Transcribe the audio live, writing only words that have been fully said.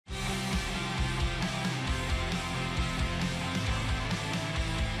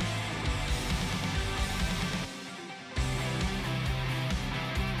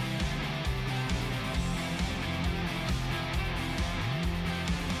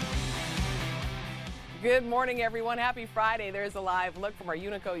Good morning, everyone. Happy Friday. There's a live look from our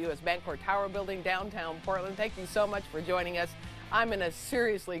Unico U.S. Bancorp Tower building downtown Portland. Thank you so much for joining us. I'm in a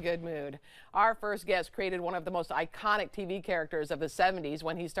seriously good mood. Our first guest created one of the most iconic TV characters of the 70s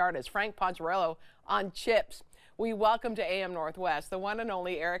when he starred as Frank Poncherello on Chips. We welcome to AM Northwest the one and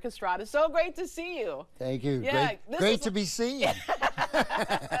only Erik Estrada. So great to see you. Thank you. Yeah, great to be seen.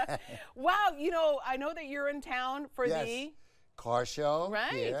 Wow, you know, I know that you're in town for the car show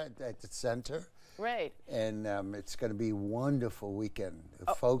here at the center. Right. And it's going to be a wonderful weekend.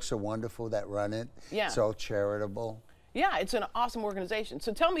 The folks are wonderful that run it. Yeah. It's all charitable. Yeah, it's an awesome organization.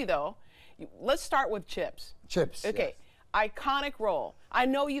 So tell me, though, let's start with Chips. Chips. Okay. Yes. Iconic role. I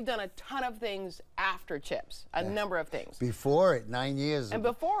know you've done a ton of things after Chips, a number of things. Before it, 9 years. And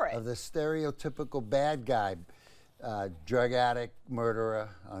before it. Of the stereotypical bad guy, drug addict, murderer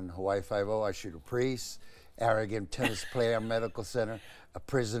on Hawaii Five-0. I shoot a priest, arrogant tennis player, medical center, a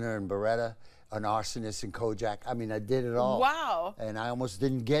prisoner in Beretta, an arsonist in Kojak. I mean, I did it all. Wow. And I almost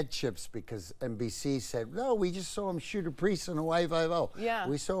didn't get Chips because NBC said, no, we just saw him shoot a priest on Hawaii Five-0. Yeah.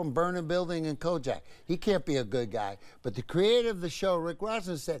 We saw him burn a building in Kojak. He can't be a good guy. But the creator of the show, Rick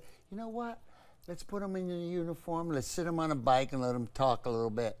Rosen, said, you know what? Let's put him in a uniform. Let's sit him on a bike and let him talk a little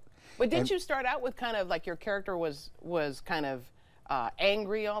bit. But didn't you start out with kind of like your character was kind of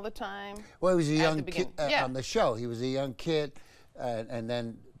angry all the time? Well, he was a young kid on the show. He was a young kid, and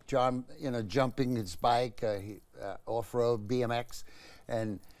then John, jumping his bike, off-road BMX,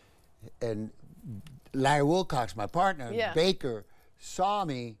 and Larry Wilcox, my partner, Baker, saw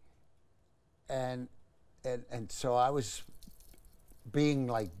me, and so I was being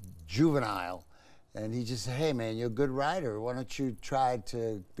like juvenile, and he just said, hey man, you're a good rider. Why don't you try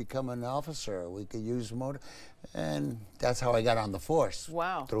to become an officer? We could use motor, and that's how I got on the force.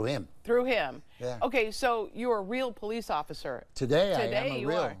 Wow. Through him. Through him. Yeah. Okay, so you're a real police officer. Today I am a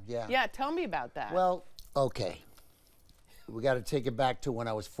real. Yeah. Yeah, tell me about that. Well, okay. We got to take it back to when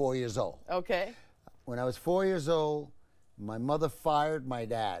I was 4 years old. Okay. When I was 4 years old, my mother fired my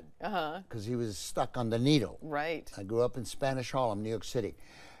dad because he was stuck on the needle. Right. I grew up in Spanish Harlem, New York City.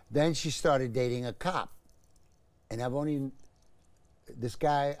 Then she started dating a cop. And this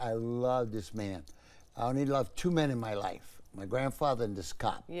guy, I love this man. I only loved two men in my life, my grandfather and this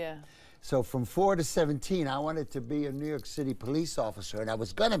cop. Yeah. So from 4 to 17, I wanted to be a New York City police officer, and I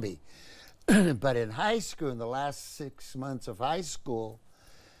was gonna be. But in high school, in the last 6 months of high school,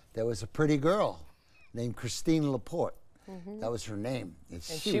 there was a pretty girl named Christine Laporte. That was her name. And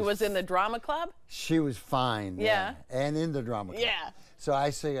she was in the drama club? She was fine. Yeah. And in the drama club. Yeah. So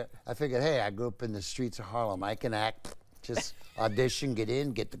I figured, hey, I grew up in the streets of Harlem. I can act, just audition, get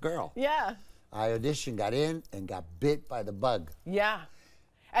in, get the girl. Yeah. I auditioned, got in, and got bit by the bug. Yeah.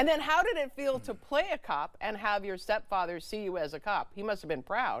 And then how did it feel to play a cop and have your stepfather see you as a cop? He must have been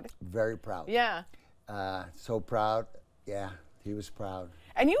proud. Very proud. Yeah. So proud. Yeah, he was proud.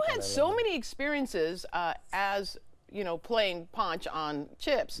 And you had so many experiences as playing Ponch on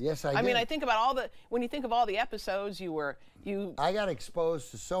Chips. Yes, I did. I mean, I think about when you think of all the episodes I got exposed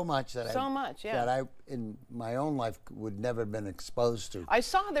to so much that I, in my own life, would never have been exposed to. I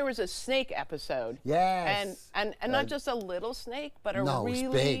saw there was a snake episode. Yes. And not just a little snake, but a really it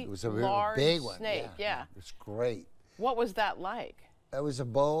was big. It was a large big one. snake. Yeah. It was great. What was that like? It was a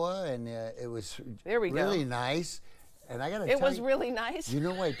boa, and it was really nice. And I got to tell you, it was really nice. You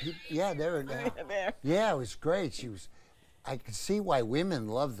know why people? Yeah, there. Yeah, it was great. I could see why women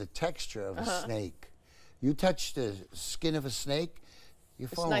love the texture of a snake. You touch the skin of a snake, you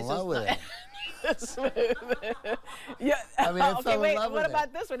fall in love with it. It's smooth. Yeah. I mean, okay, wait. What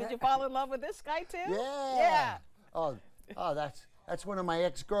about this one? Did you fall in love with this guy too? Yeah. Yeah. Oh, that's one of my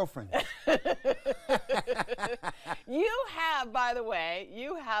ex-girlfriends. You have, by the way,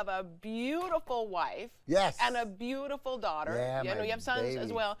 a beautiful wife. Yes. And a beautiful daughter. Yeah, you have sons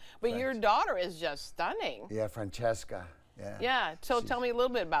as well. But your daughter is just stunning. Yeah, Francesca. Yeah. Yeah. So tell me a little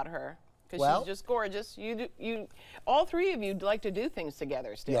bit about her. Because she's just gorgeous. All three of you like to do things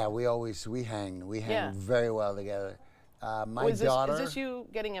together still. Yeah, we hang very well together. My daughter. Is this you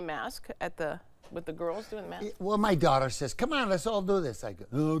getting a mask with the girls doing the mask? Well, my daughter says, "Come on, let's all do this." I go,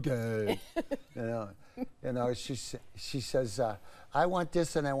 "Okay." She says, "I want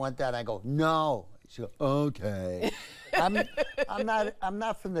this and I want that." I go, "No." She goes, "Okay." I'm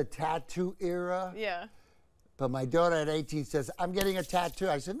not from the tattoo era. Yeah. But my daughter at 18 says, "I'm getting a tattoo."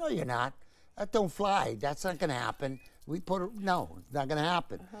 I said, "No, you're not. That don't fly. That's not going to happen. No, it's not going to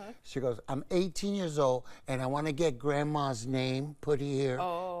happen." She goes, "I'm 18 years old, and I want to get grandma's name put here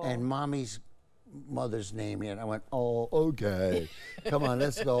and mother's name here." And I went, "Oh, okay. Come on,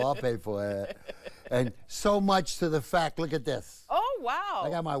 let's go. I'll pay for it." And so much to the fact, look at this. Oh, wow. I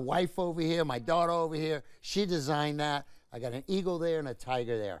got my wife over here, my daughter over here. She designed that. I got an eagle there and a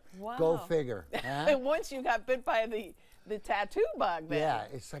tiger there. Wow. Go figure. Huh? And once you got bit by the tattoo bug, then. Yeah,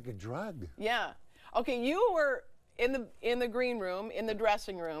 it's like a drug. Yeah. Okay, you were in the green room, in the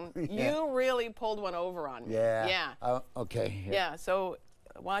dressing room. Yeah. You really pulled one over on me. Yeah. Yeah. Okay. Here. Yeah. So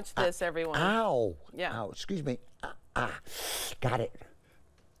watch this, everyone. Ow. Yeah. Ow. Excuse me. Got it.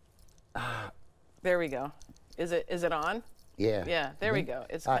 There we go. Is it on? Yeah. Yeah. There we go.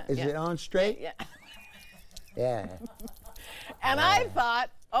 It's is yeah. it on straight? Yeah. Yeah. And I thought,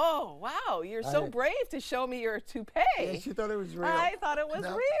 oh wow, you're so brave to show me your toupee. Yeah, she thought it was real. I thought it was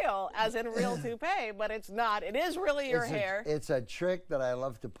real, as in real toupee, but it's not. It is really your hair. It's a trick that I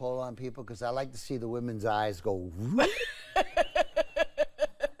love to pull on people because I like to see the women's eyes go.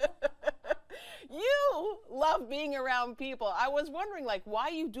 You love being around people. I was wondering, like, why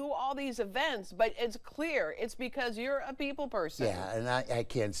you do all these events, but it's clear it's because you're a people person. Yeah, and I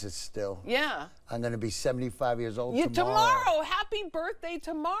can't sit still. Yeah. I'm going to be 75 years old tomorrow. Tomorrow. Happy birthday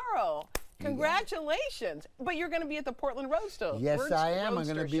tomorrow. Congratulations. But you're going to be at the Portland Roadster. Yes, I am. I'm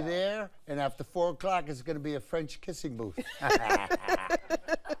going to be there, and after 4 o'clock, it's going to be a French kissing booth. Come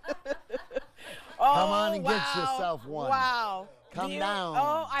on and get yourself one. Wow. Come down.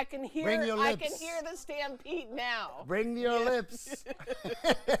 Oh, I can hear. Bring your lips. I can hear the stampede now. Bring your lips.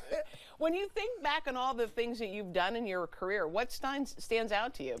 When you think back on all the things that you've done in your career, what stands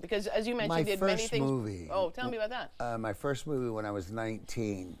out to you? Because as you mentioned, you did many things. My first movie. Oh, tell me about that. My first movie when I was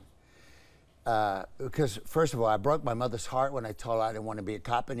 19. Because first of all, I broke my mother's heart when I told her I didn't want to be a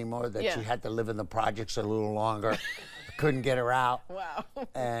cop anymore. That she had to live in the projects a little longer. I couldn't get her out. Wow.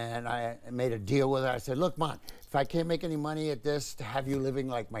 And I made a deal with her. I said, look, Mom, if I can't make any money at this to have you living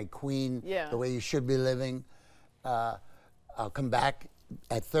like my queen, the way you should be living, I'll come back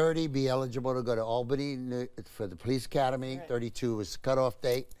at 30, be eligible to go to Albany for the police academy. Right. 32 was the cutoff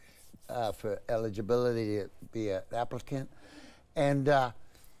date for eligibility to be an applicant. And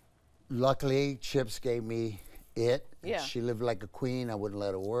luckily, Chips gave me it. Yeah. She lived like a queen. I wouldn't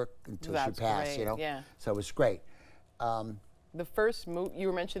let her work until she passed, great. you know? Yeah. So it was great. The first movie, you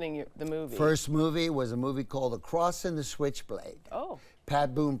were mentioning the movie. First movie was a movie called The Cross and the Switchblade. Oh.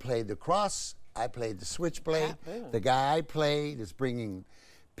 Pat Boone played the cross. I played the switchblade. The guy I played is bringing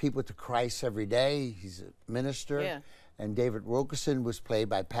people to Christ every day. He's a minister. Yeah. And David Wilkerson was played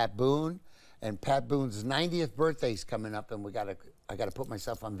by Pat Boone. And Pat Boone's 90th birthday is coming up, and I gotta put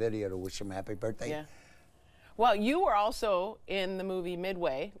myself on video to wish him happy birthday. Yeah. Well, you were also in the movie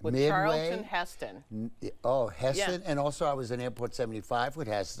Midway with Charlton Heston. Oh, Heston, and also I was in Airport 75 with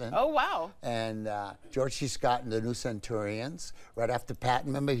Heston. Oh, wow. And George C. Scott and the New Centurions. Right after Pat,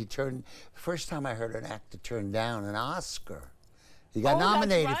 remember first time I heard an actor turn down an Oscar. He got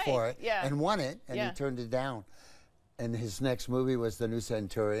nominated for it and won it, and he turned it down. And his next movie was the New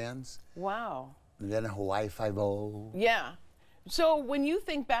Centurions. Wow. And then Hawaii Five-0. Yeah. So when you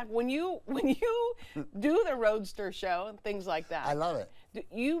think back, when you do the Roadster show and things like that, I love it.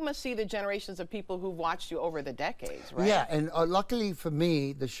 You must see the generations of people who've watched you over the decades, right? Yeah, and luckily for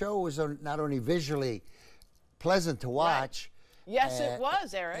me, the show was not only visually pleasant to watch. Right. Yes, it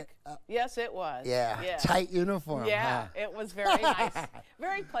was, Eric. Yes, it was. Yeah, tight uniform. Yeah, it was very nice.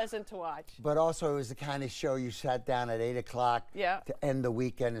 Very pleasant to watch. But also, it was the kind of show you sat down at 8 o'clock to end the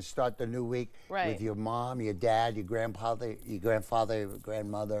weekend and start the new week with your mom, your dad, your grandfather, your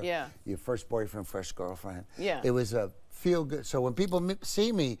grandmother, your first boyfriend, first girlfriend. Yeah. It was a feel good. So when people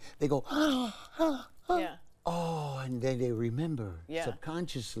see me, they go, oh, and then they remember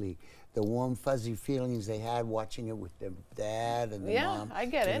subconsciously the warm, fuzzy feelings they had watching it with their dad and their mom. Yeah, I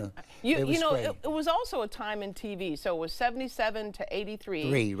get it. You know, it was also a time in TV. So it was 77 to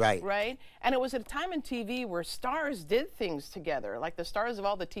 83. Right? And it was at a time in TV where stars did things together, like the stars of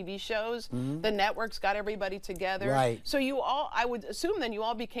all the TV shows. The networks got everybody together. Right. So you all, I would assume then you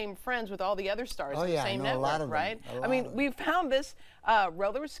all became friends with all the other stars in the same network, a lot of right? them. I mean, we found this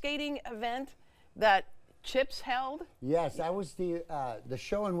roller skating event that Chips held. Yes, that was the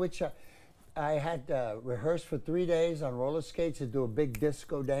show in which I had rehearsed for 3 days on roller skates to do a big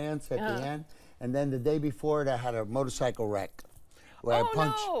disco dance at the end, and then the day before it, I had a motorcycle wreck where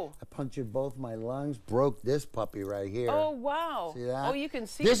I punctured both my lungs, broke this puppy right here. Oh wow! See that? Oh, you can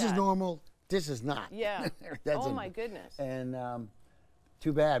see this is normal. This is not. Yeah. Oh my goodness. And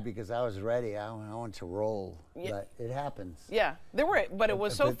too bad because I was ready. I wanted to roll, but it happens. Yeah, there were, but it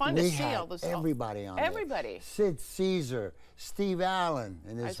was so fun to see all this. Everybody on everybody. There. Sid Caesar, Steve Allen,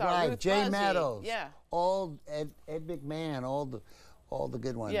 and his wife, Jay Meadows. Yeah. All Ed McMahon, all the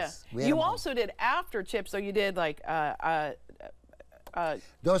good ones. Yeah. You also did after Chips, so you did like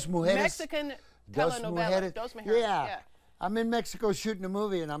Dos Mujeres. Mexican telenovela. Dos Mujeres. Yeah. I'm in Mexico shooting a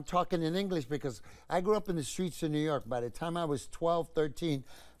movie, and I'm talking in English because I grew up in the streets of New York. By the time I was 12, 13,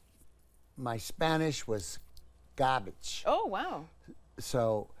 my Spanish was garbage. Oh, wow.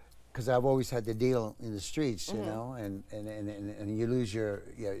 So, because I've always had to deal in the streets, you know, and you lose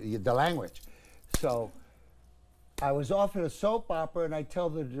the language. So I was offered a soap opera, and I tell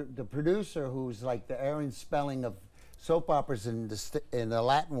the producer, who's like the Aaron Spelling of soap operas in the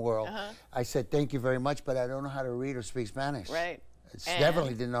Latin world, I said, thank you very much, but I don't know how to read or speak Spanish. Right.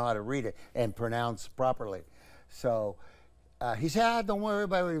 Definitely didn't know how to read it and pronounce properly. So he said, don't worry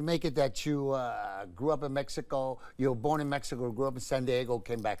about it, make it that you grew up in Mexico, you were born in Mexico, grew up in San Diego,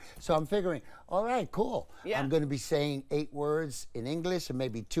 came back. So I'm figuring, all right, cool. Yeah. I'm going to be saying 8 words in English and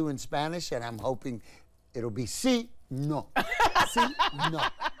maybe 2 in Spanish, and I'm hoping it'll be sí, no. Sí, no.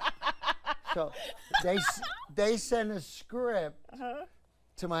 So they sent a script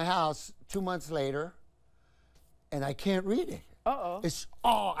to my house 2 months later, and I can't read it.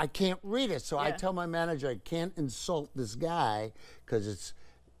 I can't read it. So I tell my manager I can't insult this guy because it's,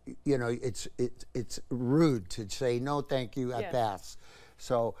 you know, it's rude to say no, thank you, I pass.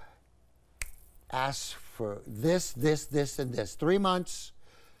 So ask for this, and this. 3 months.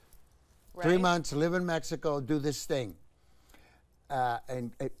 Right. 3 months, live in Mexico, do this thing.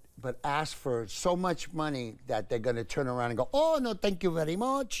 But ask for so much money that they're going to turn around and go, oh, no, thank you very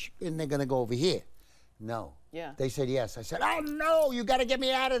much. And they're going to go over here. No. Yeah. They said yes. I said, oh, no, you got to get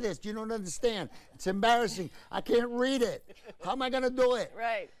me out of this. You don't understand. It's embarrassing. I can't read it. How am I going to do it?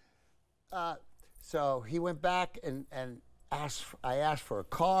 Right. So he went back and I asked for a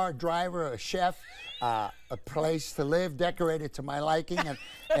car, driver, a chef, a place to live, decorated to my liking,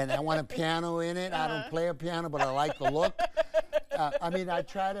 and I want a piano in it. I don't play a piano, but I like the look. I mean, I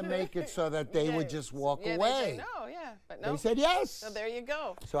try to make it so that they would just walk away. They say no, but no. They said yes. So there you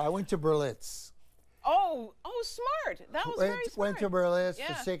go. So I went to Berlitz. Oh, smart. That was very smart. Went to Berlitz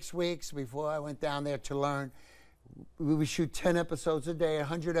for 6 weeks before I went down there to learn. We would shoot 10 episodes a day,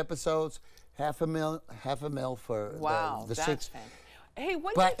 100 episodes, half a mil for the 6. Hey,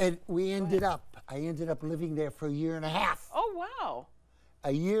 I ended up living there for a year and a half. Oh, wow.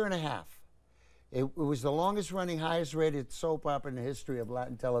 A year and a half. It was the longest running, highest rated soap opera in the history of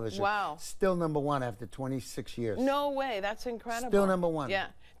Latin television. Wow. Still #1 after 26 years. No way. That's incredible. Still #1. Yeah.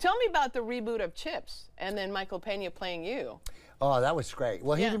 Tell me about the reboot of Chips and then Michael Pena playing you. Oh, that was great.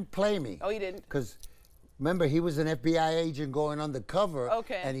 Well, he didn't play me. Oh, he didn't? Because remember, he was an FBI agent going undercover.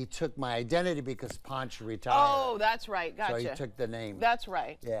 Okay. And he took my identity because Ponch retired. Oh, that's right. Gotcha. So he took the name. That's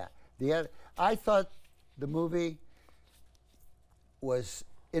right. Yeah. I thought the movie was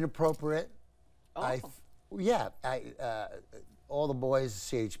inappropriate. Oh. All the boys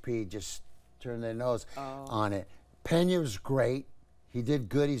at CHP just turned their nose on it. Pena was great. He did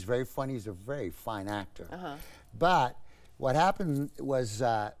good. He's very funny. He's a very fine actor. But what happened was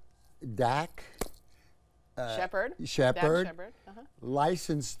Dak Shepard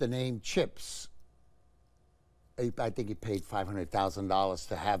licensed the name Chips. I think he paid $500,000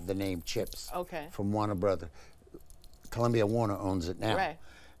 to have the name Chips from Warner Brothers. Columbia Warner owns it now. Right.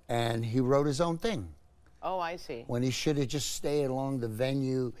 And he wrote his own thing. Oh, I see. When he should have just stayed along the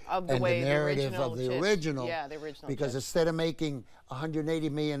venue of the and the narrative of the original. Yeah, the original. Because instead of making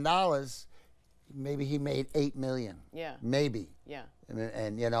 $180 million, maybe he made $8 million. Yeah. Maybe. Yeah.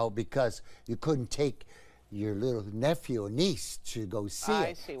 And you know, because you couldn't take your little nephew or niece to go see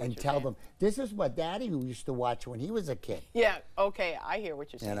it and tell them, this is what Daddy used to watch when he was a kid. Yeah, okay, I hear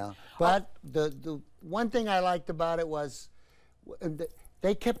what you're saying. You know, but the one thing I liked about it was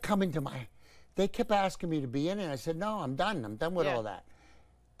they kept coming to they kept asking me to be in it. I said, no, I'm done. I'm done with all that.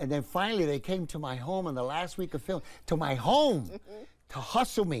 And then finally they came to my home in the last week of film, to my home, to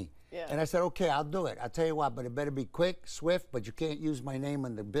hustle me. Yeah. And I said, okay, I'll do it. I'll tell you what, but it better be quick, swift, but you can't use my name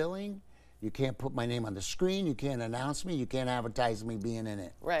on the billing. You can't put my name on the screen. You can't announce me. You can't advertise me being in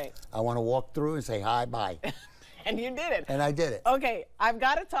it. Right. I want to walk through and say hi, bye. And you did it. And I did it. Okay, I've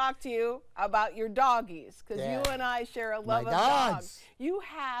got to talk to you about your doggies, because you and I share a love of dogs. You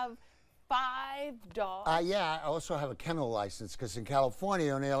have 5 dogs. Yeah, I also have a kennel license, because in California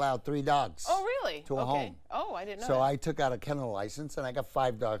you only allow 3 dogs. Oh, really? To a home. Oh, I didn't know So that. I took out a kennel license, and I got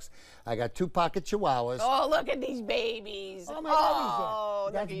 5 dogs. I got 2 pocket chihuahuas. Oh, look at these babies. Oh, my God. Oh,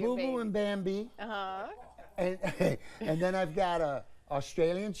 That's Boo Boo and Bambi. Uh-huh. And then I've got a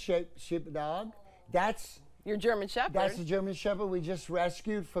Australian sheepdog. That's your German Shepherd. That's the German Shepherd we just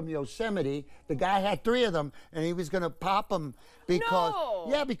rescued from Yosemite. The guy had 3 of them, and he was going to pop them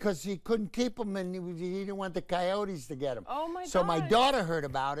because he couldn't keep them, and he didn't want the coyotes to get them. Oh my God! So my daughter heard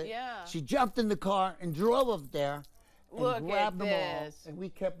about it. Yeah. She jumped in the car and drove up there and grabbed them all, this. and we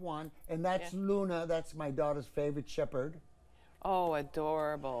kept one. And that's Luna. That's my daughter's favorite shepherd. Oh,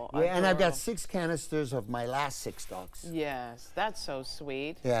 adorable. Yeah, adorable. and I've got 6 canisters of my last 6 dogs. Yes, that's so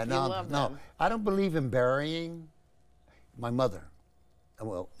sweet. Yeah, no, you love them. I don't believe in burying my mother.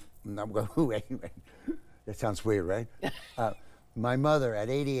 Well, wait. That sounds weird, right? My mother at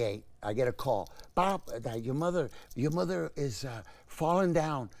 88, I get a call. Bob, your mother is falling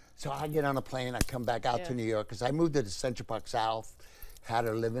down. So I get on a plane, I come back out to New York, because I moved to the Central Park South, had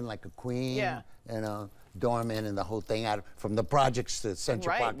her living like a queen, you know, doorman and the whole thing, out from the projects to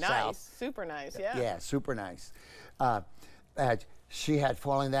Central Park nice. South. Super nice, yeah. Yeah, super nice. She had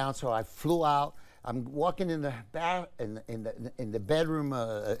fallen down, so I flew out. I'm walking in the in the bedroom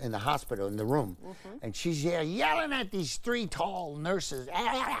in the hospital, in the room, and she's there yelling at these 3 tall nurses,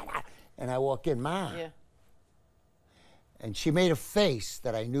 and I walk in, Ma. Yeah. And she made a face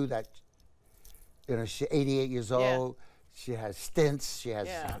that I knew that, you know, she's 88 years old. She has stents. She has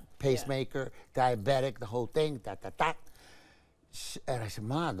a pacemaker, diabetic, the whole thing. And I said,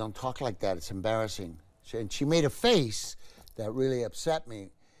 Ma, don't talk like that. It's embarrassing. And she made a face that really upset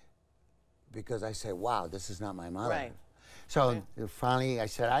me, because I said, wow, this is not my mother. Right. So finally I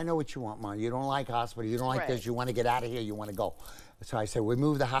said, I know what you want, Ma. You don't like hospital. You don't like this. You want to get out of here. You want to go. So I said, we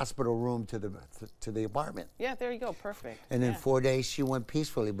moved the hospital room to the apartment. Yeah, there you go. Perfect. And in 4 days, she went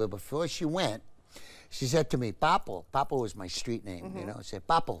peacefully. But before she went, she said to me, Papo. Papo was my street name, you know. She said,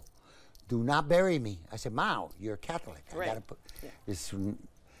 Papo, do not bury me. I said, Ma, you're Catholic. I gotta put this.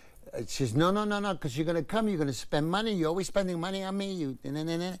 She says, no, because you're going to come. You're going to spend money. You're always spending money on me.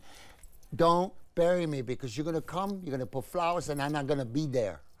 Don't bury me, because you're going to come. You're going to put flowers, and I'm not going to be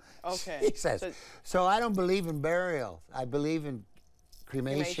there. Okay. He says. So I don't believe in burial. I believe in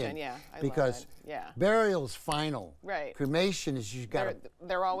cremation, because burial's final. Right. Cremation is you got.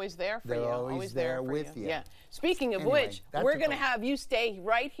 They're always there for you. They're always there with you. Yeah. Speaking of which, we're going to have you stay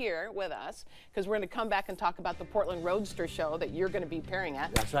right here with us, because we're going to come back and talk about the Portland Roadster show that you're going to be appearing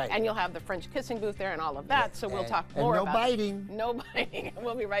at. That's right. And you'll have the French kissing booth there and all of that. So we'll talk more about biting. No biting.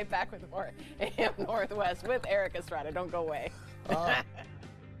 We'll be right back with more AM Northwest with Erik Estrada. Don't go away.